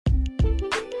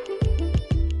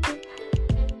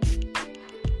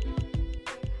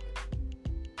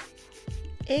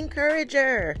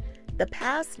Encourager. The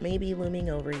past may be looming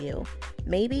over you.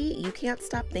 Maybe you can't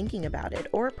stop thinking about it,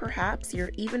 or perhaps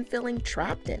you're even feeling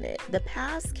trapped in it. The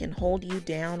past can hold you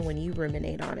down when you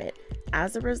ruminate on it.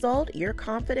 As a result, your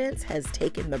confidence has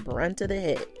taken the brunt of the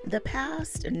hit. The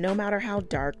past, no matter how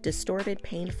dark, distorted,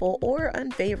 painful, or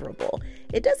unfavorable,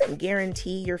 it doesn't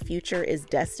guarantee your future is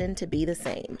destined to be the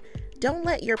same. Don't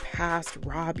let your past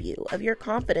rob you of your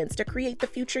confidence to create the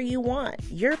future you want.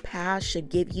 Your past should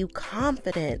give you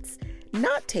confidence,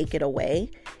 not take it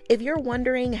away. If you're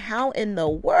wondering how in the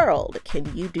world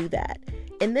can you do that,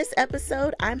 in this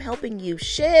episode, I'm helping you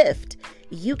shift.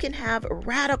 You can have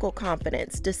radical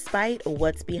confidence despite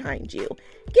what's behind you.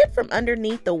 Get from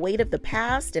underneath the weight of the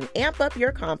past and amp up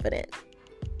your confidence.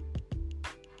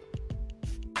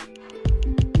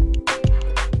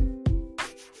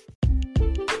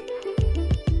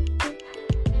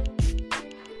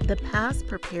 The past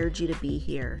prepared you to be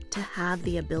here, to have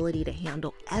the ability to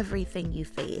handle everything you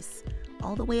face,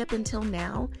 all the way up until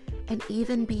now and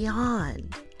even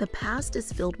beyond. The past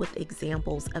is filled with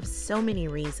examples of so many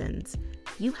reasons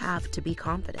you have to be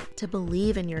confident, to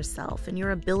believe in yourself and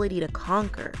your ability to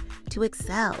conquer, to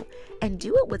excel, and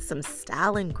do it with some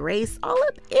style and grace all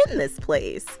up in this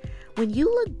place. When you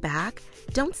look back,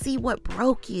 don't see what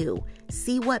broke you,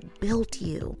 see what built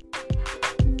you.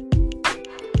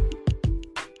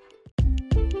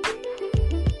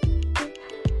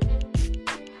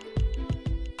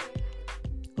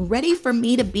 Ready for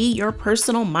me to be your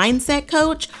personal mindset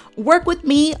coach? Work with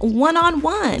me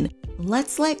one-on-one.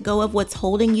 Let's let go of what's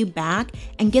holding you back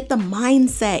and get the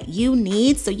mindset you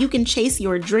need so you can chase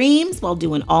your dreams while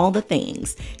doing all the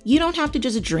things. You don't have to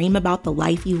just dream about the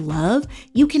life you love.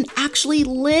 You can actually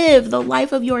live the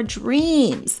life of your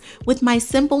dreams. With my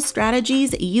simple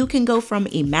strategies, you can go from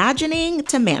imagining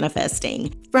to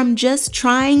manifesting, from just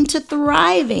trying to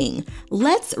thriving.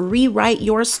 Let's rewrite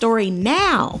your story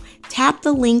now. Tap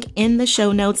the link in the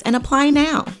show notes and apply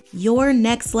now. Your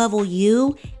next level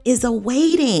you is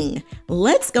awaiting.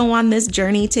 Let's go on this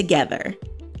journey together.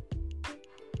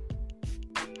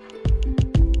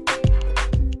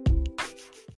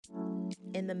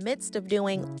 In the midst of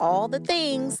doing all the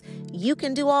things, you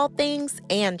can do all things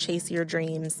and chase your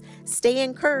dreams. Stay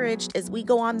encouraged as we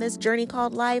go on this journey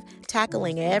called life,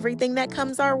 tackling everything that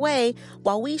comes our way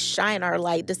while we shine our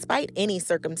light despite any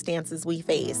circumstances we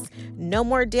face. No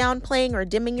more downplaying or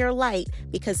dimming your light,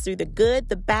 because through the good,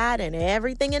 the bad, and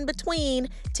everything in between,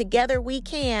 together we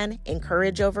can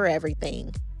encourage over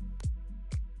everything.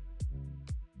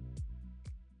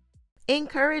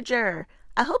 Encourager.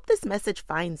 I hope this message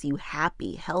finds you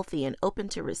happy, healthy, and open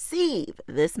to receive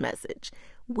this message.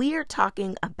 We are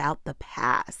talking about the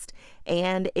past,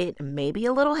 and it may be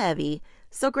a little heavy,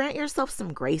 so grant yourself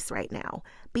some grace right now.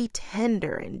 Be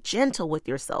tender and gentle with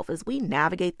yourself as we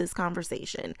navigate this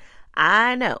conversation.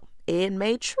 I know it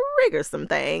may trigger some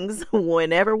things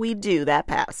whenever we do that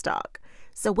past talk.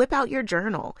 So whip out your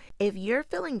journal. If you're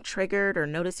feeling triggered or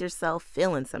notice yourself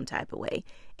feeling some type of way,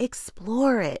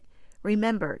 explore it.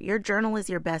 Remember, your journal is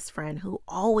your best friend who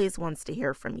always wants to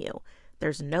hear from you.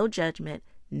 There's no judgment,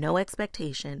 no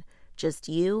expectation, just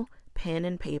you, pen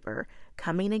and paper,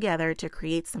 coming together to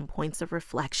create some points of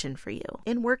reflection for you.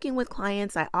 In working with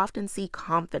clients, I often see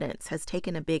confidence has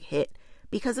taken a big hit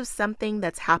because of something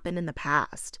that's happened in the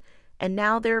past. And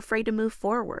now they're afraid to move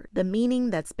forward. The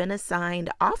meaning that's been assigned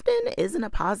often isn't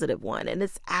a positive one, and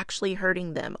it's actually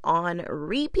hurting them on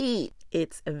repeat.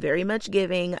 It's very much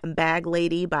giving Bag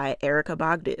Lady by Erykah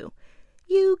Badu.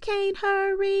 You can't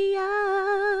hurry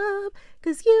up,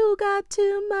 'cause you got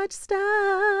too much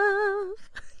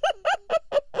stuff.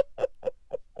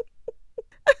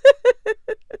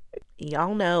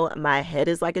 Y'all know my head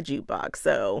is like a jukebox,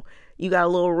 so you got a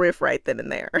little riff right then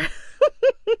and there.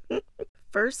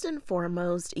 First and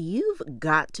foremost, you've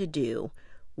got to do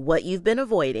what you've been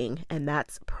avoiding, and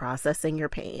that's processing your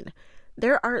pain.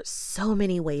 There are so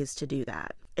many ways to do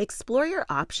that. Explore your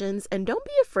options and don't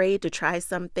be afraid to try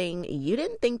something you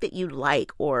didn't think that you'd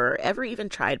like or ever even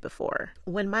tried before.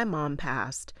 When my mom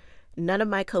passed, none of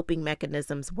my coping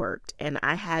mechanisms worked, and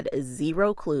I had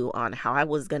zero clue on how I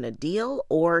was going to deal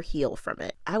or heal from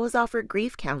it. I was offered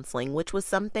grief counseling, which was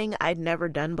something I'd never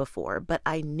done before, but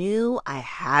I knew I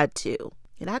had to.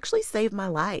 It actually saved my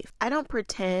life. I don't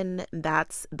pretend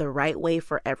that's the right way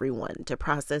for everyone to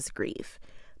process grief,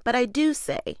 but I do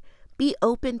say, be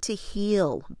open to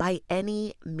heal by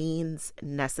any means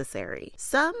necessary.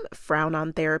 Some frown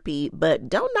on therapy, but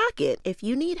don't knock it. If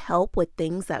you need help with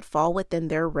things that fall within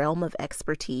their realm of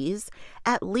expertise,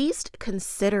 at least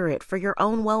consider it for your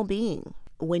own well-being.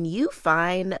 When you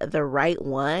find the right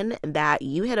one that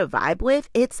you hit a vibe with,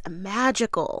 it's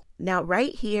magical. Now,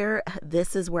 right here,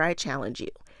 this is where I challenge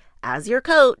you. As your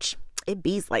coach, it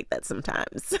bees like that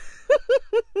sometimes.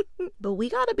 But we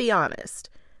got to be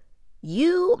honest.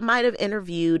 You might have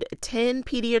interviewed 10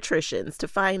 pediatricians to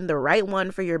find the right one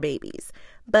for your babies,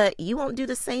 but you won't do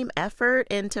the same effort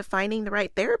into finding the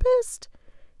right therapist?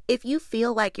 If you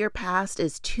feel like your past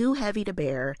is too heavy to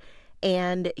bear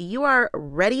and you are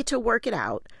ready to work it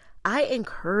out, I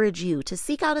encourage you to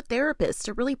seek out a therapist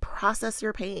to really process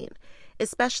your pain,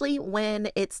 especially when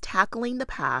it's tackling the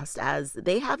past, as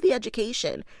they have the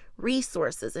education,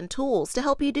 resources, and tools to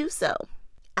help you do so.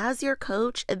 As your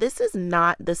coach, this is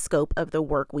not the scope of the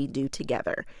work we do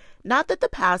together. Not that the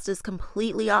past is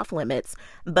completely off limits,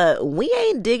 but we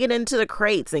ain't digging into the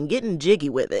crates and getting jiggy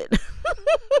with it.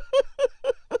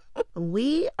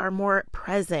 We are more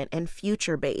present and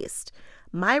future-based.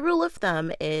 My rule of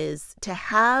thumb is to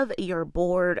have your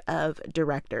board of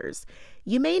directors.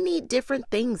 You may need different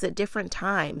things at different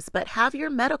times, but have your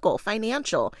medical,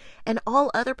 financial, and all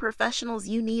other professionals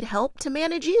you need help to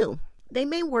manage you. They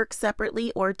may work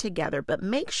separately or together, but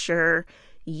make sure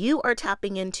you are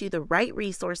tapping into the right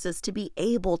resources to be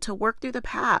able to work through the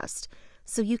past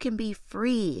so you can be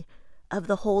free of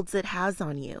the holds it has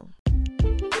on you.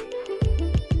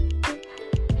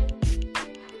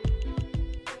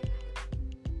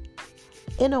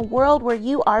 In a world where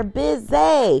you are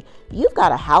busy, you've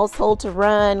got a household to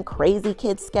run, crazy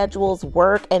kid schedules,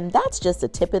 work, and that's just the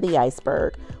tip of the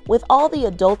iceberg. With all the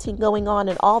adulting going on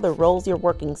and all the roles you're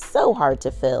working so hard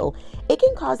to fill, it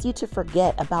can cause you to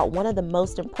forget about one of the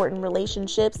most important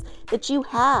relationships that you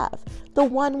have, the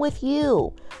one with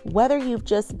you. Whether you've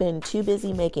just been too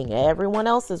busy making everyone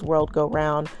else's world go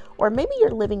round, or maybe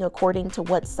you're living according to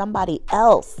what somebody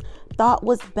else thought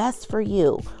was best for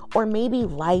you, or maybe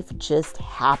life just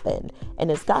happened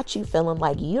and it's got you feeling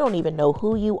like you don't even know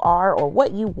who you are or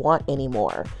what you want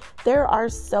anymore. There are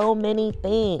so many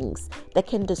things that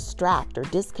can distract or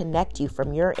disconnect you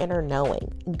from your inner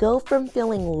knowing. Go from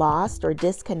feeling lost or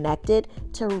disconnected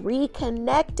to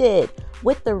reconnected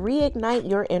with the Reignite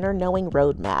Your Inner Knowing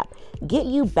roadmap. Get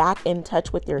you back in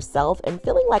touch with yourself and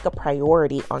feeling like a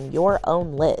priority on your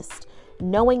own list.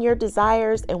 Knowing your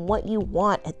desires and what you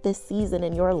want at this season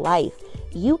in your life,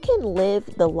 you can live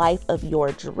the life of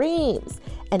your dreams.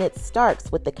 And it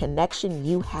starts with the connection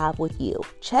you have with you.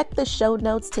 Check the show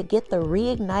notes to get the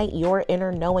Reignite Your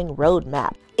Inner Knowing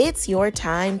roadmap. It's your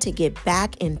time to get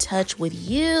back in touch with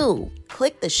you.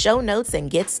 Click the show notes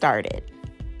and get started.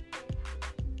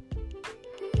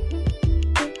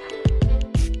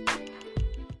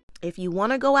 If you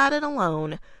want to go at it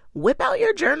alone, whip out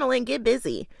your journal and get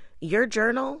busy. Your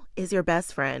journal is your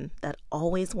best friend that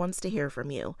always wants to hear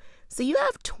from you. So you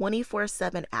have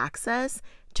 24/7 access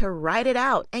to write it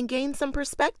out and gain some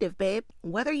perspective, babe.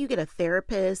 Whether you get a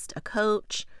therapist, a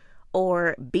coach,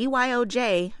 or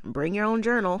BYOJ, bring your own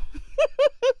journal.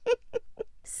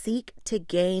 Seek to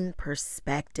gain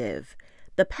perspective.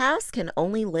 The past can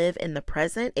only live in the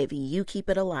present if you keep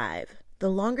it alive. The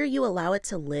longer you allow it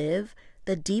to live,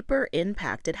 the deeper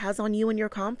impact it has on you and your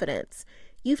confidence.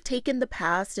 You've taken the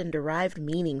past and derived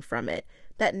meaning from it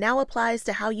that now applies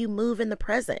to how you move in the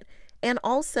present and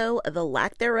also the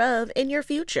lack thereof in your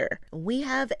future. We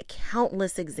have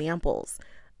countless examples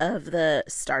of the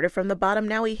started from the bottom,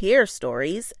 now we here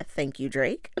stories. Thank you,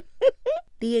 Drake.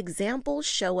 The examples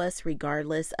show us,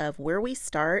 regardless of where we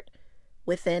start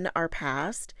within our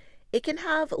past, it can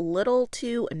have little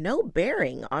to no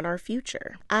bearing on our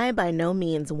future. I by no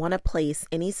means want to place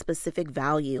any specific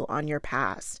value on your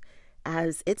past,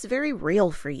 as it's very real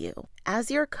for you.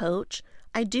 As your coach,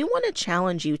 I do want to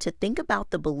challenge you to think about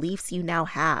the beliefs you now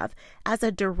have as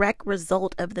a direct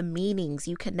result of the meanings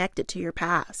you connected to your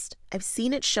past. I've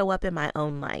seen it show up in my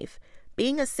own life.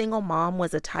 Being a single mom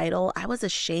was a title I was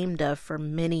ashamed of for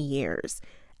many years,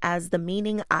 as the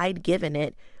meaning I'd given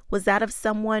it was that of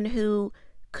someone who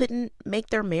couldn't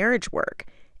make their marriage work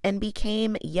and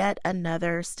became yet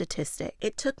another statistic.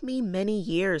 It took me many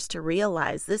years to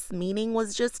realize this meaning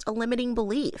was just a limiting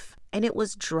belief, and it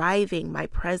was driving my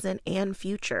present and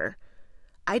future.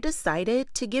 I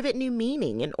decided to give it new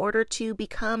meaning in order to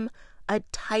become a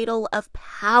title of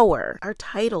power. Our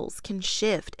titles can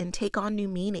shift and take on new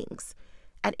meanings.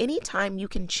 At any time, you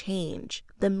can change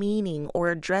the meaning or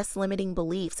address limiting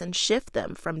beliefs and shift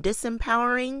them from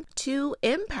disempowering to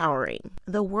empowering.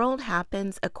 The world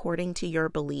happens according to your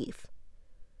belief,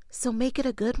 so make it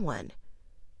a good one.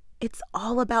 It's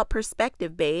all about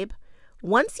perspective, babe.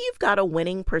 Once you've got a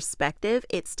winning perspective,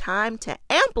 it's time to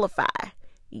amplify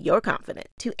your confidence.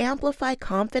 To amplify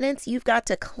confidence, you've got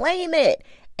to claim it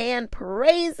and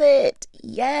praise it.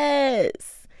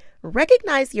 Yes.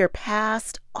 Recognize your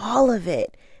past, all of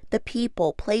it. The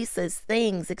people, places,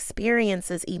 things,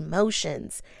 experiences,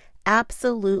 emotions,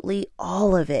 absolutely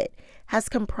all of it has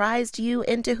comprised you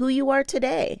into who you are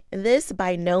today. This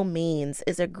by no means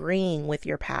is agreeing with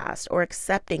your past or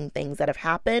accepting things that have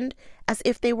happened as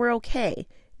if they were okay.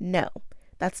 No,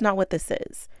 that's not what this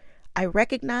is. I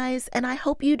recognize, and I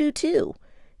hope you do too,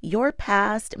 your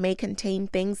past may contain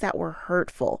things that were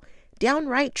hurtful,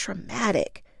 downright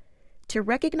traumatic. To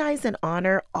recognize and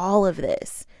honor all of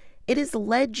this, it has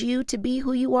led you to be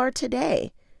who you are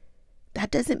today. That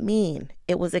doesn't mean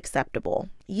it was acceptable.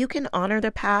 You can honor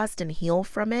the past and heal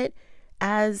from it,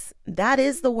 as that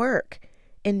is the work.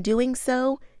 In doing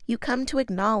so, you come to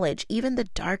acknowledge even the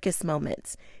darkest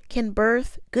moments can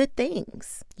birth good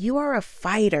things. You are a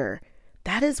fighter.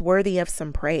 That is worthy of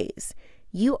some praise.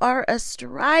 You are a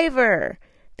striver.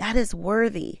 That is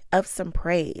worthy of some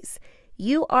praise.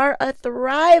 You are a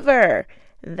thriver.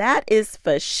 That is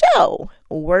for sure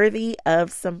worthy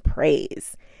of some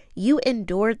praise. You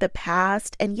endured the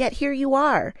past, and yet here you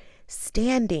are,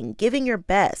 standing, giving your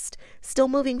best, still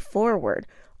moving forward.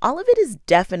 All of it is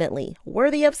definitely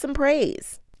worthy of some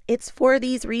praise. It's for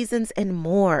these reasons and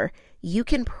more. You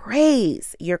can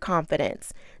praise your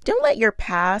confidence. Don't let your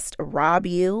past rob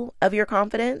you of your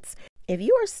confidence. If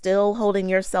you are still holding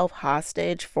yourself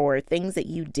hostage for things that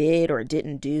you did or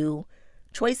didn't do,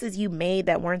 choices you made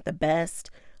that weren't the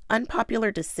best,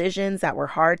 unpopular decisions that were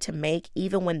hard to make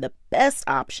even when the best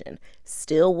option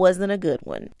still wasn't a good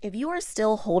one. If you are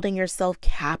still holding yourself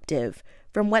captive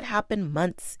from what happened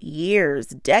months, years,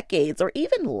 decades, or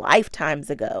even lifetimes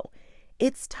ago,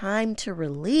 it's time to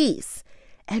release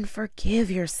and forgive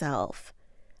yourself.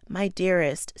 My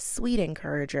dearest, sweet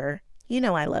encourager, you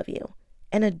know I love you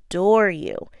and adore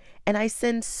you, and I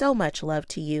send so much love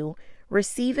to you.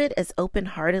 Receive it as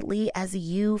open-heartedly as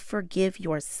you forgive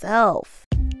yourself.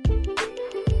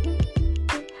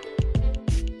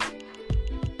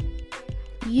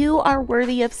 You are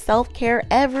worthy of self-care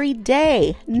every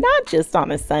day, not just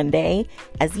on a Sunday.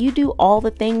 As you do all the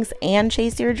things and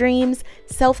chase your dreams,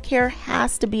 self-care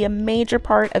has to be a major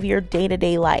part of your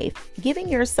day-to-day life. Giving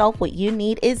yourself what you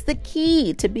need is the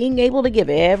key to being able to give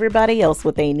everybody else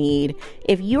what they need.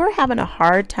 If you're having a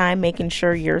hard time making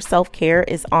sure your self-care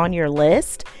is on your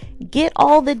list, get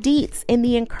all the deets in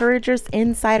the Encourager's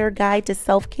Insider Guide to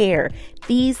Self-Care.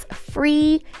 These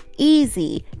free,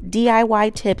 easy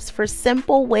DIY tips for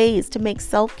simple ways to make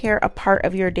self-care a part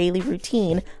of your daily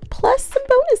routine, plus some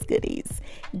bonus goodies.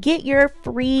 Get your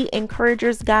free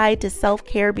Encourager's Guide to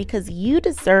Self-Care because you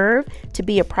deserve to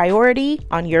be a priority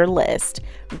on your list.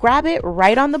 Grab it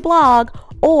right on the blog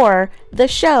or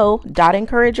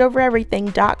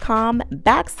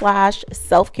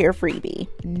theshow.encourageovereverything.com/self-care freebie.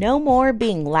 No more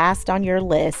being last on your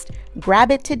list.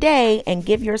 Grab it today and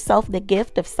give yourself the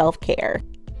gift of self-care.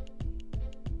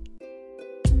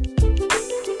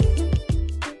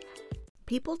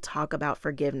 People talk about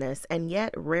forgiveness and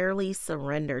yet rarely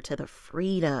surrender to the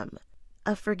freedom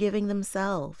of forgiving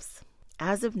themselves.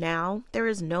 As of now, there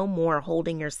is no more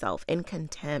holding yourself in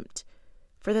contempt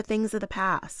for the things of the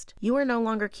past. You are no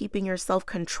longer keeping yourself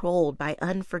controlled by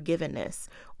unforgiveness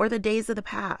or the days of the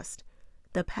past.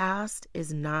 The past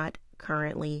is not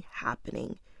currently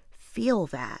happening. Feel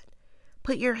that.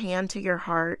 Put your hand to your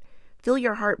heart, feel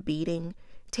your heart beating,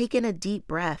 take in a deep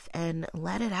breath and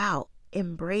let it out.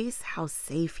 Embrace how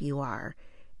safe you are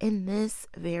in this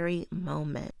very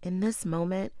moment. In this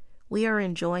moment, we are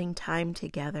enjoying time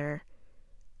together.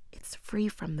 It's free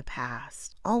from the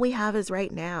past. All we have is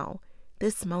right now.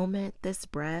 This moment, this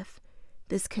breath,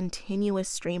 this continuous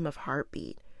stream of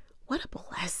heartbeat. What a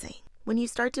blessing. When you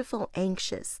start to feel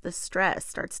anxious, the stress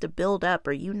starts to build up,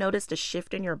 or you notice a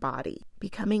shift in your body,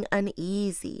 becoming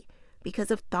uneasy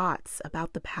because of thoughts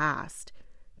about the past,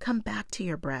 come back to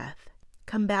your breath.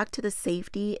 Come back to the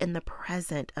safety and the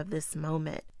present of this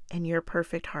moment and your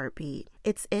perfect heartbeat.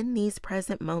 It's in these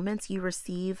present moments you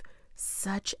receive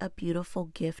such a beautiful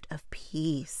gift of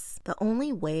peace. The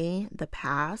only way the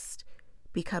past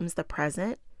becomes the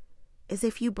present is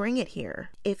if you bring it here.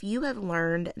 If you have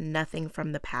learned nothing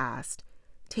from the past,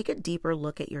 take a deeper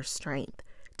look at your strength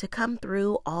to come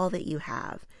through all that you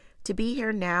have, to be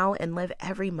here now and live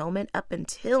every moment up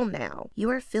until now.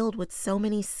 You are filled with so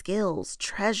many skills,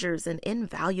 treasures, and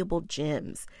invaluable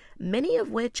gems, many of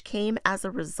which came as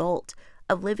a result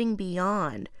of living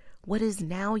beyond what is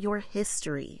now your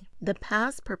history. The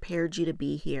past prepared you to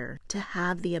be here, to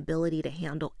have the ability to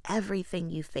handle everything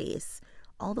you face,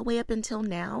 all the way up until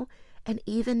now and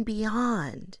even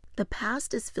beyond. The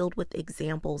past is filled with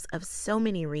examples of so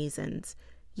many reasons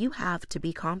You have to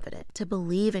be confident, to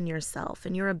believe in yourself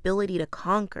and your ability to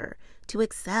conquer, to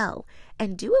excel,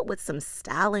 and do it with some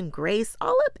style and grace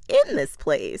all up in this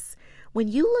place. When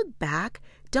you look back,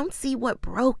 don't see what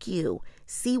broke you,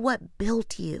 see what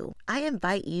built you. I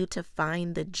invite you to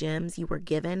find the gems you were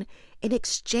given in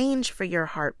exchange for your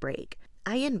heartbreak.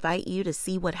 I invite you to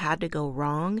see what had to go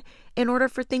wrong in order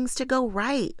for things to go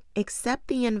right. Accept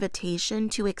the invitation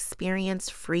to experience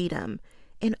freedom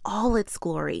in all its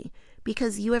glory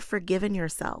because you have forgiven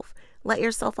yourself, let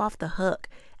yourself off the hook,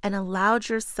 and allowed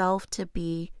yourself to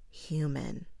be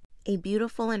human. A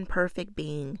beautiful and perfect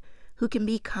being who can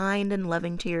be kind and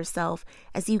loving to yourself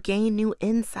as you gain new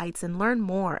insights and learn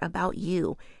more about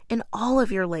you in all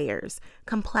of your layers,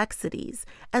 complexities,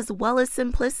 as well as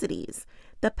simplicities.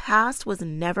 The past was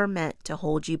never meant to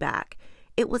hold you back.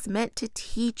 It was meant to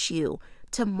teach you,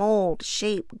 to mold,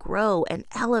 shape, grow, and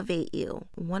elevate you.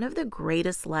 One of the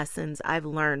greatest lessons I've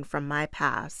learned from my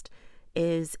past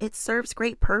is it serves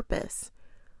great purpose.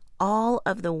 All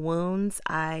of the wounds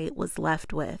I was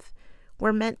left with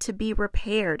were meant to be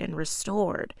repaired and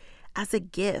restored as a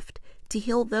gift to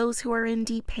heal those who are in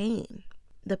deep pain.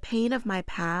 The pain of my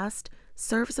past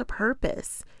serves a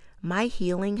purpose. My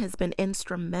healing has been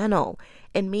instrumental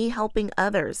in me helping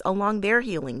others along their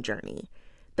healing journey.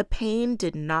 The pain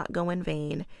did not go in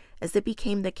vain as it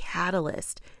became the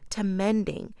catalyst to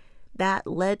mending that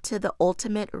led to the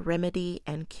ultimate remedy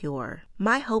and cure.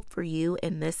 My hope for you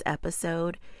in this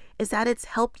episode is that it's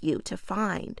helped you to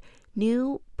find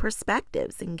new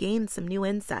perspectives and gain some new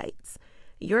insights.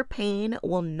 Your pain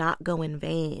will not go in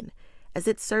vain as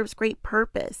it serves great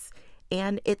purpose,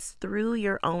 and it's through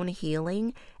your own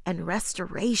healing and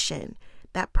restoration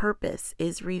that purpose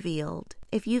is revealed.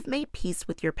 If you've made peace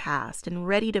with your past and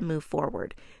ready to move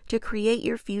forward to create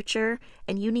your future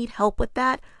and you need help with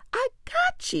that, I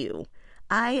got you.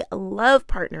 I love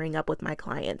partnering up with my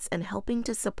clients and helping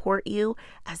to support you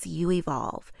as you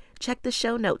evolve. Check the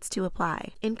show notes to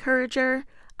apply. Encourager,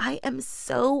 I am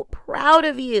so proud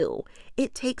of you.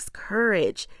 It takes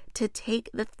courage to take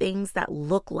the things that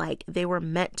look like they were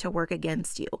meant to work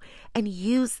against you and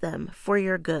use them for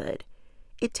your good.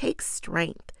 It takes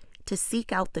strength to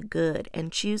seek out the good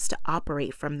and choose to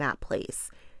operate from that place,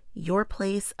 your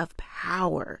place of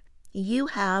power. You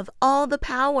have all the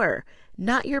power,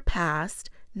 not your past,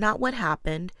 not what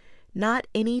happened, not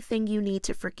anything you need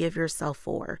to forgive yourself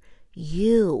for.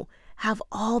 You have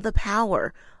all the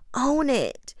power. Own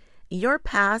it. Your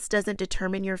past doesn't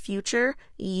determine your future.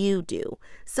 You do.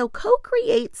 So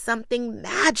co-create something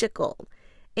magical.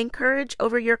 Encourage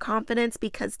over your confidence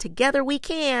because together we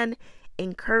can.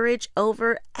 Encourage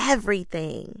over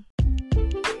everything.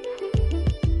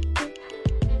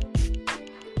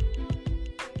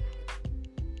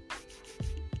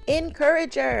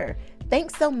 Encourager,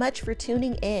 thanks so much for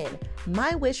tuning in.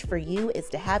 My wish for you is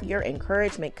to have your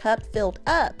encouragement cup filled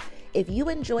up. If you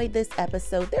enjoyed this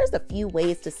episode, there's a few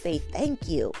ways to say thank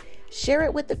you. Share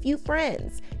it with a few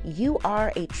friends. You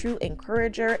are a true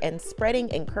encourager and spreading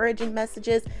encouraging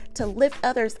messages to lift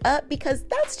others up because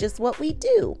that's just what we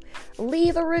do.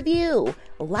 Leave a review,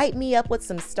 light me up with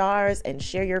some stars, and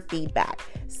share your feedback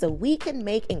so we can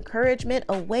make encouragement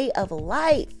a way of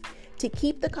life. To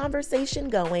keep the conversation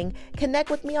going,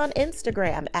 connect with me on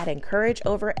Instagram at Encourage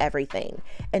Over Everything.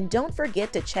 And don't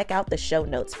forget to check out the show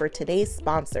notes for today's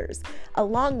sponsors,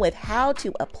 along with how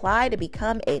to apply to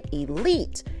become an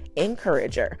elite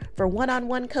encourager for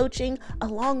one-on-one coaching,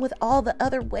 along with all the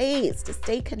other ways to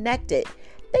stay connected.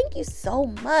 Thank you so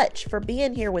much for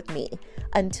being here with me.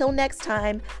 Until next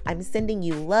time, I'm sending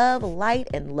you love, light,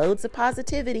 and loads of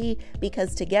positivity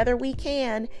because together we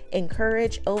can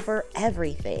encourage over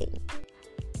everything.